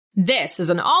This is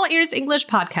an All Ears English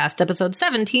podcast, episode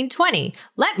 1720.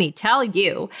 Let me tell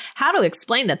you how to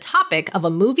explain the topic of a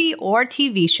movie or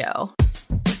TV show.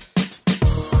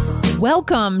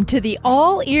 Welcome to the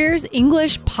All Ears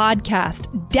English podcast,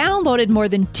 downloaded more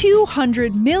than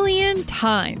 200 million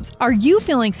times. Are you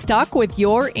feeling stuck with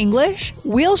your English?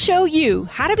 We'll show you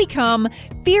how to become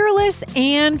fearless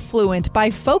and fluent by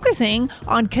focusing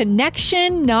on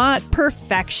connection, not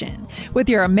perfection. With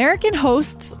your American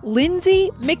hosts, Lindsay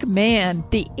McMahon,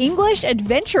 the English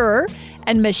adventurer,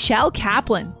 and Michelle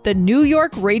Kaplan, the New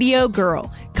York radio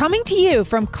girl, coming to you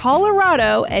from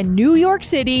Colorado and New York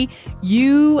City,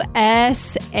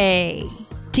 USA.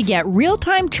 To get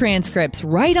real-time transcripts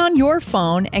right on your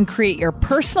phone and create your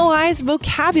personalized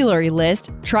vocabulary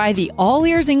list, try the All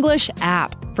Ears English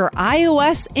app for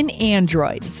iOS and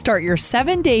Android. Start your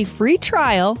 7-day free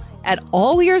trial at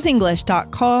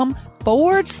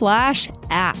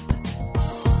allearsenglish.com/app.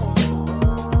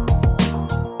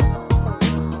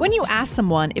 When you ask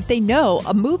someone if they know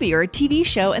a movie or a TV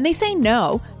show and they say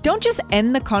no, don't just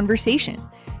end the conversation.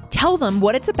 Tell them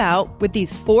what it's about with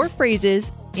these 4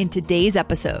 phrases in today's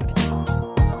episode.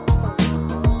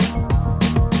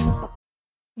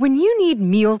 When you need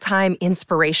mealtime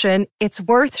inspiration, it's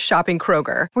worth shopping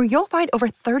Kroger, where you'll find over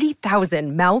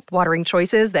 30,000 mouth-watering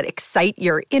choices that excite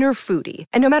your inner foodie.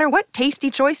 And no matter what tasty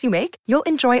choice you make, you'll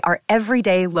enjoy our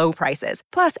everyday low prices,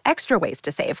 plus extra ways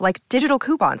to save, like digital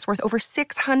coupons worth over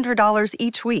 $600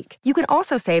 each week. You can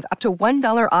also save up to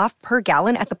 $1 off per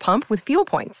gallon at the pump with fuel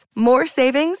points. More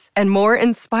savings and more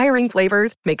inspiring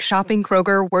flavors make shopping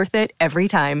Kroger worth it every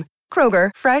time.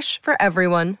 Kroger, fresh for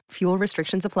everyone. Fuel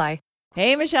restrictions apply.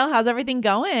 Hey, Michelle, how's everything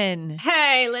going?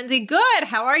 Hey, Lindsay, good.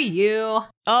 How are you?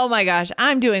 Oh my gosh,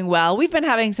 I'm doing well. We've been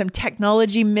having some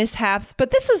technology mishaps,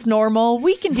 but this is normal.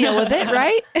 We can deal with it,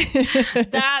 right?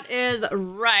 That is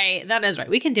right. That is right.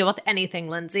 We can deal with anything,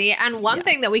 Lindsay. And one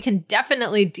thing that we can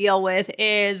definitely deal with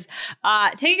is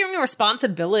taking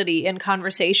responsibility in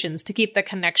conversations to keep the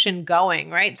connection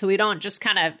going, right? So we don't just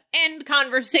kind of end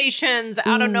conversations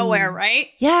out of nowhere, right?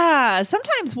 Yeah.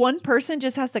 Sometimes one person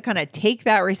just has to kind of take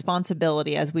that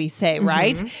responsibility, as we say,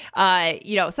 right?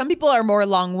 Some people are more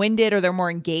long-winded or they're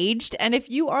more engaged. And if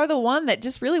you are the one that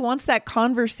just really wants that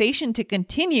conversation to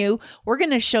continue, we're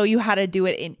going to show you how to do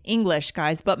it in English,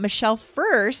 guys. But Michelle,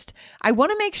 first, I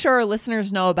want to make sure our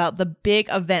listeners know about the big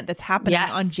event that's happening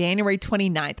on January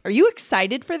 29th. Are you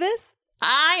excited for this?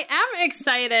 I am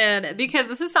excited because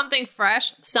this is something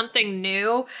fresh, something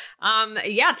new.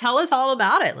 Tell us all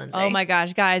about it, Lindsay. Oh my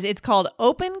gosh, guys. It's called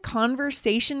Open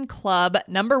Conversation Club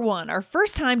 #1. Our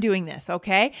first time doing this,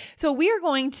 okay? So we are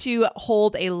going to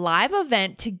hold a live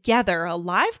event together, a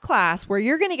live class where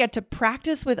you're going to get to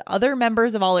practice with other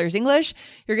members of All Ears English.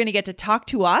 You're going to get to talk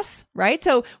to us, right?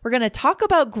 So we're going to talk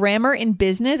about grammar in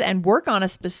business and work on a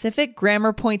specific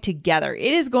grammar point together.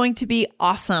 It is going to be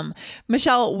awesome.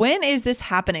 Michelle, when is this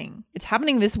happening? It's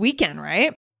happening this weekend,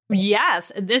 right?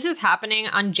 Yes, this is happening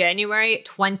on January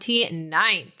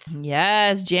 29th.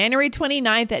 Yes, January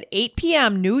 29th at 8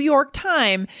 p.m. New York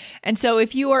time. And so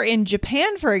if you are in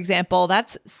Japan, for example,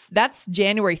 that's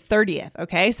January 30th.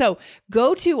 Okay, so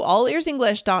go to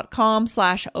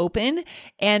allearsenglish.com/open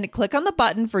and click on the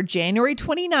button for January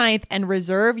 29th and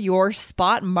reserve your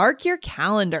spot. Mark your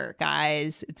calendar,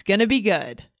 guys. It's going to be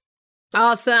good.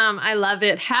 Awesome. I love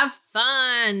it. Have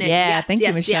fun. Yeah. Thank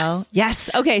you, Michelle. Yes.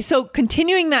 Okay. So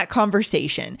continuing that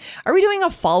conversation, are we doing a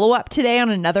follow-up today on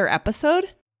another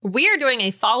episode? We are doing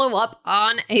a follow-up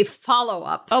on a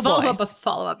follow-up. Oh, boy.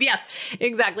 Follow-up. Yes,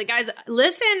 exactly. Guys,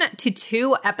 listen to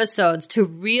 2 episodes to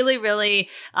really, really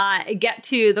get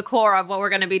to the core of what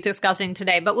we're going to be discussing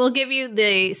today. But we'll give you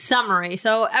the summary.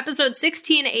 So episode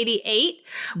 1688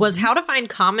 was how to find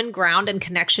common ground and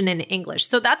connection in English.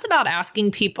 So that's about asking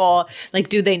people, like,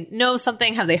 do they know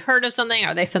something? Have they heard of something?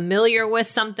 Are they familiar with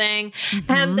something?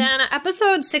 And then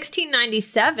episode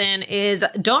 1697 is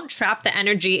don't trap the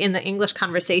energy in the English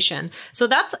conversation. So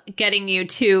that's getting you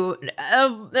to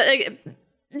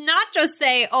not just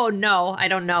say, oh, no, I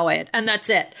don't know it. And that's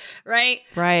it. Right.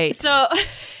 Right. So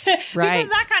because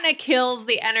that kind of kills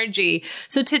the energy.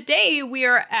 So today we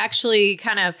are actually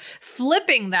kind of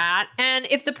flipping that. And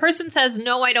if the person says,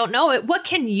 no, I don't know it, what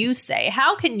can you say?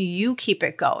 How can you keep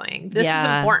it going? This is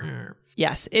important.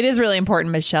 Yes, it is really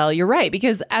important, Michelle. You're right.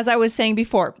 Because as I was saying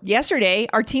before, yesterday,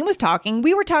 our team was talking.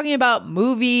 We were talking about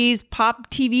movies,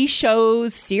 pop TV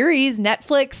shows, series,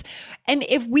 Netflix. And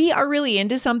if we are really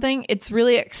into something, it's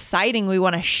really exciting. We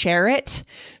want to share it.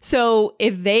 So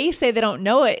if they say they don't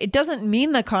know it, it doesn't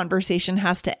mean the conversation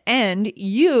has to end.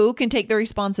 You can take the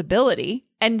responsibility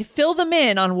and fill them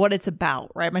in on what it's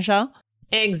about. Right, Michelle?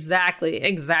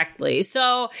 Exactly.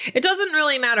 So it doesn't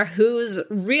really matter whose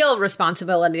real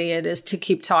responsibility it is to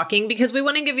keep talking, because we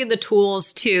want to give you the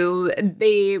tools to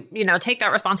be, take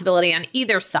that responsibility on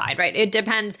either side, right? It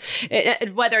depends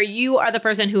whether you are the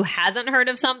person who hasn't heard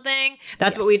of something.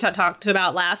 That's what we talked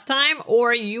about last time,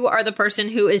 or you are the person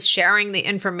who is sharing the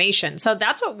information. So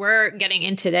that's what we're getting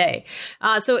in today.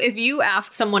 So if you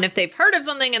ask someone if they've heard of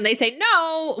something and they say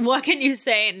no, what can you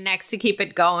say next to keep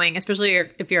it going, especially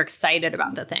if you're excited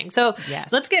about the thing? So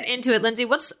let's get into it. Lindsay,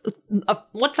 what's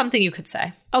something you could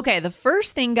say? Okay, the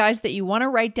first thing, guys, that you want to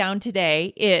write down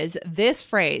today is this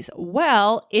phrase.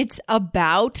 Well, it's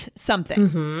about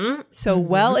something. So,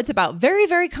 well, it's about. Very,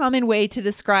 very common way to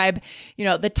describe,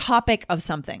 the topic of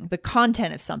something, the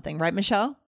content of something, right,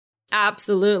 Michelle?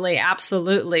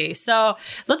 Absolutely. So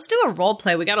let's do a role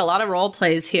play. We got a lot of role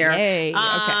plays here. Yay.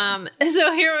 Okay.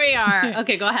 So here we are.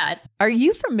 Okay, go ahead. Are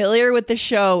you familiar with the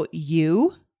show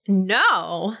You?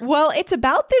 No. Well, it's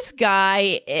about this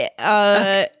guy.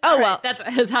 That's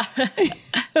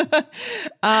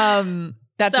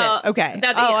That's it. Okay.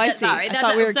 I see. Sorry. I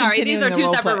thought we were sorry. These are two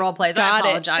separate role plays. I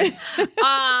apologize.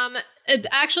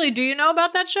 Actually, do you know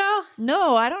about that show?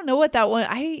 No, I don't know what that one.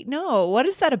 What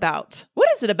is that about? What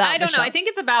is it about? I don't know. I think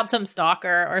it's about some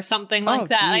stalker or something like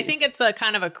that. Geez. I think it's a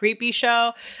kind of a creepy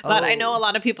show, but I know a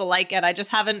lot of people like it. I just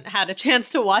haven't had a chance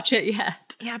to watch it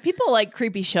yet. Yeah, people like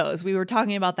creepy shows. We were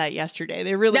talking about that yesterday.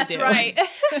 They really do. That's right.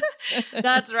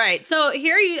 That's right. So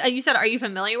here you said, are you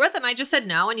familiar with? And I just said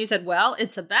no. And you said, well,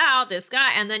 it's about this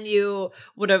guy. And then you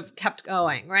would have kept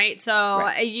going, right? So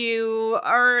you're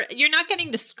not getting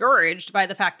discouraged by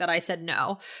the fact that I said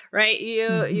no, right?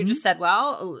 You just said,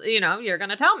 well, you're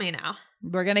going to tell me now.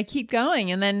 We're going to keep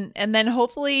going. And then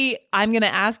hopefully I'm going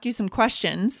to ask you some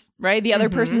questions, right? The other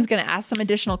person's going to ask some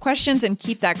additional questions and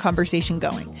keep that conversation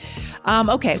going.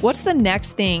 Okay. What's the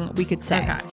next thing we could say?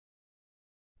 Okay.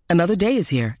 Another day is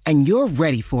here and you're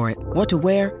ready for it. What to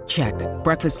wear? Check.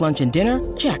 Breakfast, lunch, and dinner?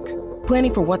 Check.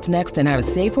 Planning for what's next and how to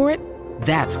save for it?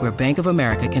 That's where Bank of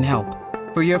America can help.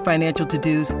 For your financial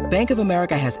to-dos, Bank of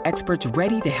America has experts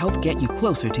ready to help get you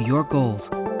closer to your goals.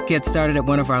 Get started at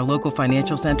one of our local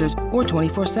financial centers or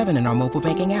 24/7 in our mobile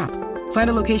banking app. Find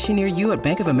a location near you at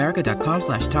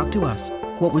bankofamerica.com/talktous.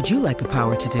 What would you like the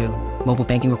power to do? Mobile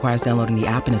banking requires downloading the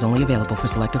app and is only available for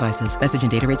select devices. Message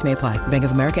and data rates may apply. Bank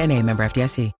of America N.A., member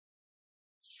FDIC.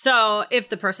 So if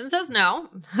the person says no,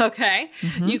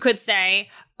 you could say,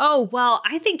 oh, well,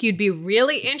 I think you'd be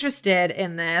really interested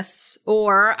in this,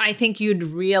 or I think you'd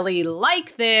really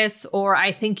like this, or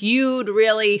I think you'd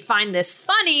really find this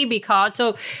funny because,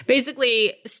 so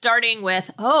basically starting with,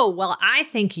 oh, well, I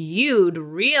think you'd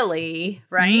really,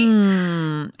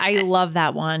 right? I love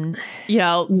that one,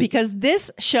 because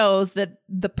this shows that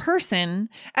the person,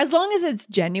 as long as it's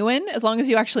genuine, as long as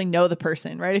you actually know the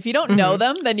person, right? If you don't know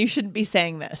them, then you shouldn't be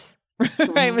saying this.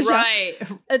 Right, Michelle? Right.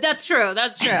 That's true. You could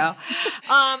still,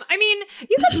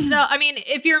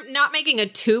 if you're not making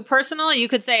it too personal, you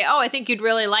could say, oh, I think you'd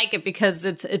really like it because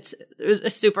it's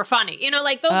super funny.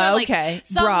 Those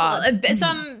are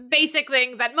some basic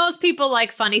things that most people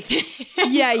like funny things.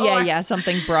 Yeah.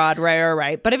 Something broad.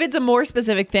 Right. But if it's a more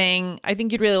specific thing, I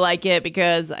think you'd really like it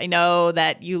because I know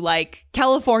that you like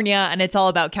California and it's all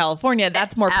about California.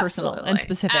 That's more personal and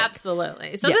specific.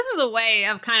 Absolutely. So this is a way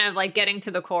of kind of like getting to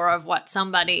the core of what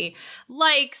somebody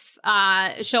likes,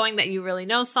 showing that you really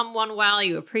know someone well,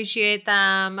 you appreciate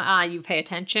them, you pay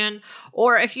attention.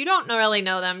 Or if you don't really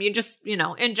know them, you just,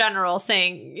 in general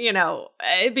saying,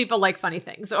 people like funny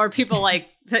things, or people like,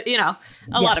 a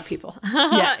lot of people.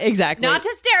 Yeah, exactly. Not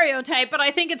to stereotype, but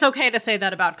I think it's okay to say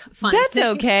that about funny things. That's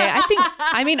okay.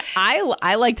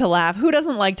 I like to laugh. Who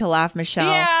doesn't like to laugh, Michelle?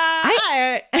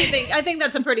 Yeah, I think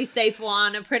that's a pretty safe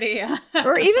one, a pretty...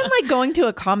 Or even like going to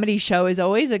a comedy show is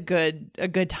always a good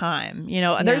time.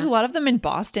 There's a lot of them in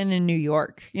Boston and New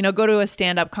York. Go to a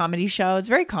stand-up comedy show. It's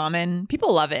very common.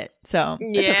 People love it. So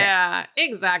it's okay.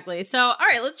 Exactly. So, all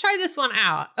right, let's try this one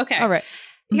out. Okay. All right.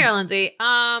 Here, Lindsay,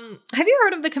 have you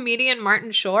heard of the comedian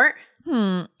Martin Short?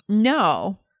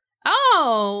 No.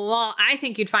 Oh, well, I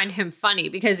think you'd find him funny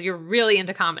because you're really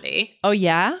into comedy. Oh,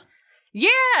 yeah?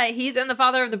 Yeah, he's in the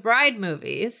Father of the Bride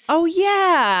movies. Oh,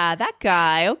 yeah, that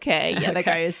guy. Okay. Yeah, that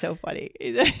guy is so funny.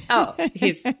 Yes.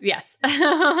 He's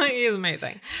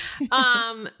amazing.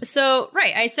 So,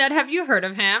 right, I said, have you heard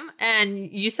of him? And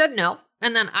you said no.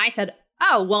 And then I said,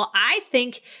 oh, well, I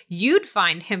think you'd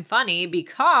find him funny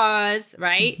because,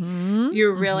 right,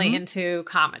 you're really into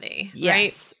comedy, right?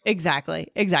 Yes, exactly.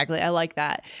 I like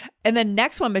that. And the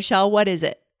next one, Michelle, what is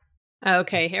it?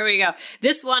 Okay, here we go.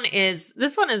 This one is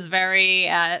very,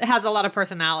 has a lot of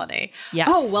personality. Yes.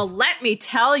 Oh, well, let me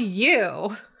tell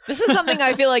you. This is something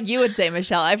I feel like you would say,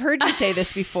 Michelle. I've heard you say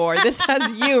this before. This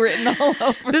has you written all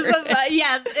over This has, it.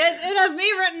 yes, it has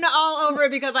me written all over it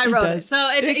because I wrote it. So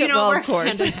it's, you know, well, it works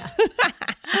hand in hand.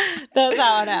 That's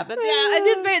how it happens. Yeah,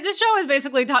 and this show is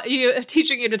basically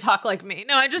teaching you to talk like me.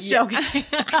 No, I'm just joking.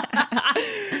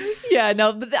 Yeah,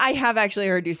 no, but I have actually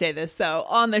heard you say this though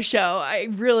on the show. I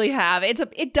really have.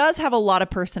 It does have a lot of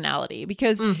personality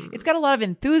because it's got a lot of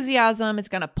enthusiasm. It's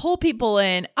going to pull people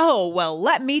in. Oh, well,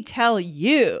 let me tell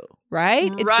you.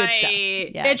 Right? It's right. good stuff.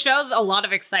 Yes. It shows a lot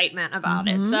of excitement about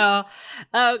it. So,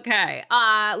 okay.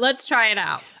 Let's try it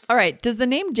out. All right. Does the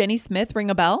name Jenny Smith ring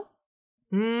a bell?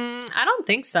 I don't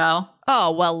think so.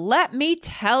 Oh, well, let me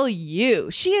tell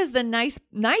you. She is the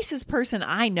nicest person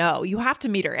I know. You have to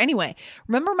meet her. Anyway,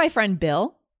 remember my friend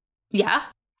Bill? Yeah.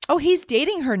 Oh, he's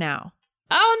dating her now.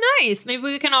 Oh, nice. Maybe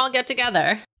we can all get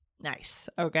together. Nice.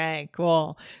 Okay,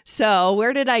 cool. So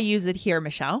where did I use it here,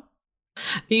 Michelle?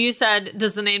 You said,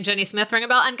 does the name Jenny Smith ring a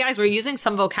bell? And guys, we're using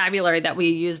some vocabulary that we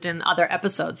used in other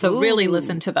episodes. So really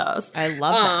listen to those. I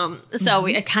love that. So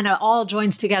it kind of all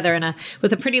joins together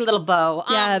with a pretty little bow.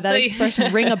 Yeah, that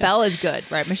expression, ring a bell, is good.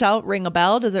 Right, Michelle? Ring a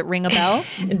bell? Does it ring a bell?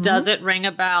 Does it ring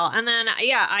a bell? And then,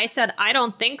 yeah, I said, I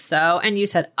don't think so. And you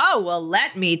said, oh, well,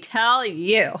 let me tell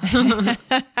you.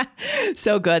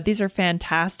 So good. These are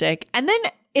fantastic. And then,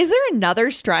 is there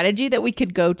another strategy that we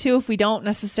could go to if we don't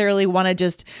necessarily want to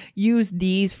just use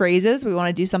these phrases? We want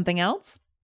to do something else?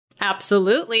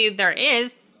 Absolutely, there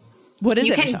is. What is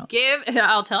it, Michelle?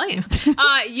 I'll tell you.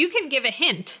 You can give a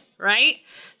hint, right?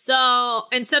 So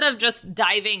instead of just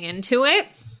diving into it,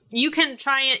 you can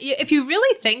try it. If you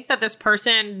really think that this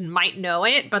person might know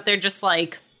it, but they're just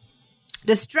like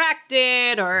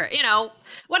distracted or, you know,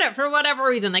 for whatever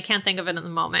reason, they can't think of it in the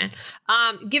moment.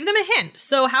 Give them a hint.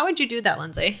 So how would you do that,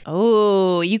 Lindsay?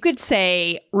 Oh, you could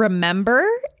say, remember,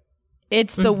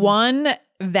 it's the one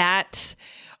that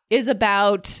is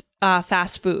about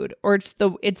fast food, or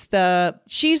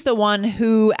she's the one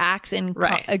who acts in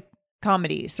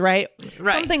comedies, right?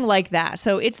 Something like that.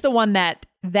 So it's the one that,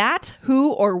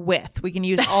 who, or with. We can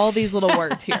use all these little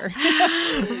words here.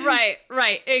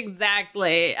 Right,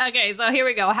 exactly. Okay, so here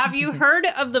we go. Have you heard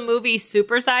of the movie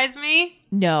Super Size Me?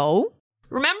 No.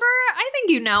 Remember? I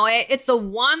think you know it. It's the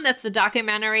one that's the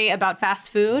documentary about fast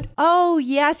food. Oh,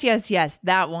 yes.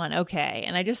 That one. Okay.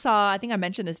 And I think I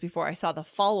mentioned this before. I saw the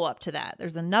follow-up to that.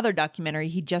 There's another documentary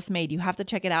he just made. You have to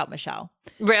check it out, Michelle.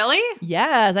 Really?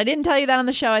 Yes. I didn't tell you that on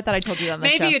the show. I thought I told you on the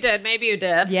show. Maybe you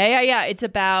did. Yeah. It's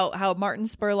about how Martin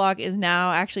Spurlock is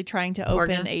now actually trying to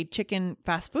open a chicken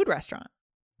fast food restaurant.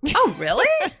 Oh,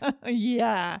 really?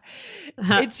 Yeah.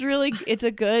 It's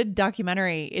a good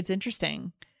documentary. It's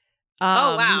interesting.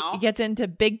 Oh, wow. He gets into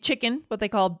big chicken, what they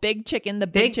call big chicken, the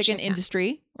big chicken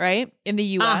industry, right? In the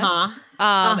U.S.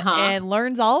 And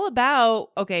learns all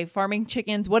about, farming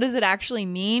chickens. What does it actually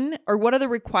mean? Or what are the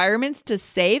requirements to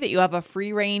say that you have a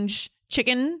free range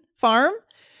chicken farm?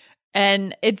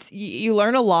 And you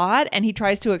learn a lot, and he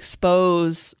tries to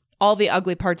expose all the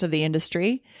ugly parts of the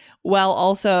industry while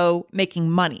also making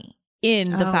money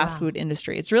in the fast food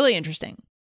industry. It's really interesting.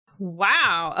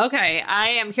 Wow. Okay. I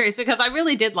am curious because I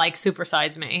really did like Super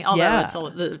Size Me, although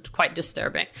it's quite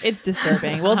disturbing. It's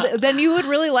disturbing. Well, then you would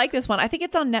really like this one. I think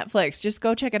it's on Netflix. Just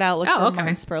go check it out. Look for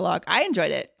Martin Spurlock. I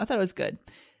enjoyed it. I thought it was good.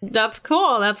 That's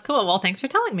cool. Well, thanks for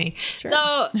telling me. Sure.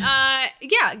 So,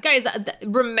 yeah, guys.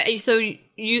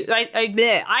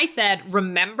 I said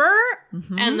remember,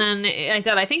 and then I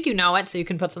said I think you know it, so you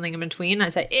can put something in between. I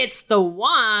said it's the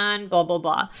one, blah blah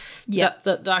blah. Yeah,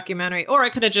 the documentary, or I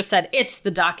could have just said it's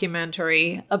the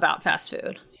documentary about fast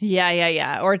food.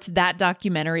 Yeah. Or it's that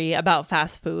documentary about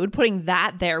fast food. Putting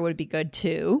that there would be good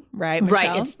too, right,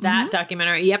 Michelle? Right, it's that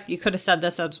documentary. Yep, you could have said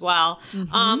this as well.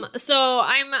 So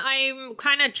I'm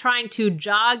kind of trying to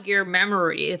jog your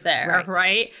memory there,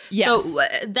 right? Yes. So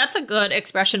that's a good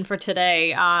expression for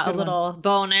today. A little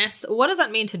bonus. What does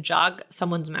that mean to jog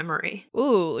someone's memory?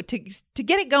 Ooh, to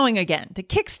get it going again, to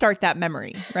kickstart that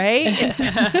memory, right?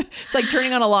 It's like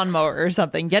turning on a lawnmower or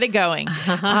something. Get it going.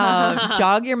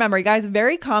 Jog your memory, guys.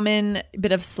 Very common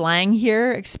bit of slang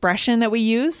here, expression that we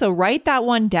use. So write that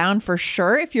one down for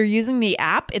sure. If you're using the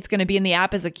app, it's going to be in the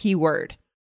app as a keyword.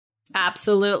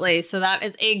 Absolutely. So that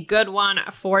is a good one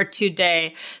for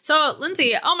today. So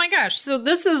Lindsay, oh my gosh. So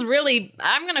this is really,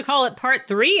 I'm going to call it part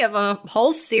 3 of a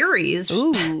whole series.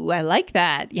 Ooh, I like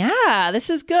that. Yeah, this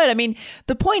is good. I mean,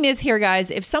 the point is here, guys,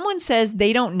 if someone says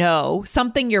they don't know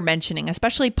something you're mentioning,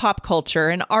 especially pop culture,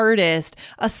 an artist,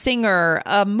 a singer,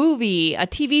 a movie, a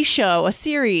TV show, a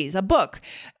series, a book,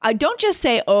 don't just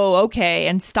say, oh, okay,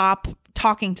 and stop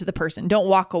talking to the person. Don't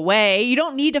walk away. You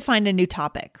don't need to find a new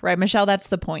topic, right, Michelle? That's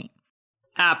the point.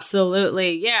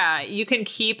 Absolutely. Yeah. You can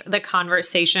keep the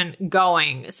conversation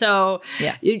going. So,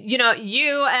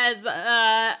 you as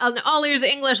an All Ears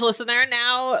English listener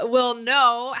now will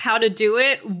know how to do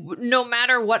it no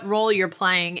matter what role you're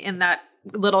playing in that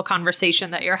little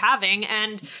conversation that you're having.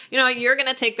 And, you're going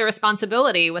to take the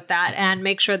responsibility with that and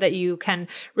make sure that you can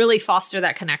really foster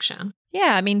that connection.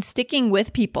 Yeah, I mean, sticking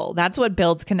with people, that's what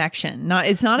builds connection.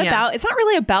 It's not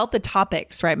really about the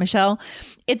topics, right, Michelle?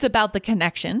 It's about the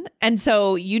connection. And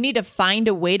so you need to find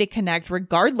a way to connect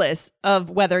regardless of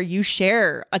whether you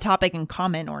share a topic in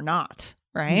common or not.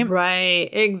 Right? Right.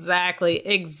 Exactly.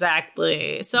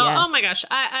 So, yes. Oh my gosh,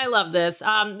 I love this.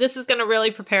 This is going to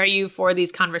really prepare you for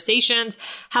these conversations.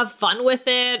 Have fun with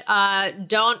it.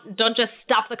 Don't just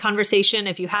stop the conversation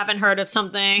if you haven't heard of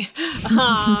something.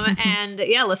 And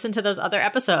listen to those other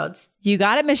episodes. You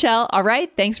got it, Michelle. All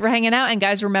right. Thanks for hanging out. And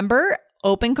guys, remember,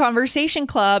 Open Conversation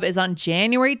Club is on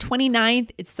January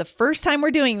 29th. It's the first time we're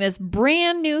doing this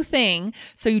brand new thing,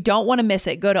 so you don't want to miss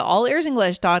it. Go to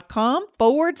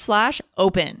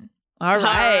allearsenglish.com/open. All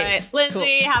right.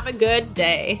 Lindsay, Have a good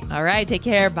day. All right. Take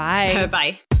care. Bye.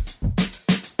 Bye.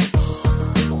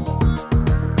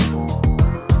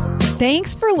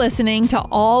 Thanks for listening to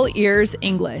All Ears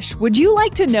English. Would you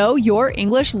like to know your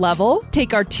English level?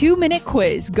 Take our 2-minute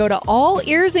quiz. Go to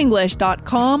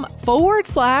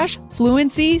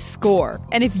allearsenglish.com/fluency score.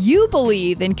 And if you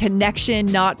believe in connection,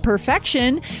 not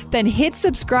perfection, then hit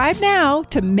subscribe now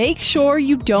to make sure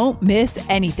you don't miss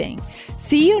anything.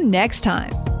 See you next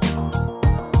time.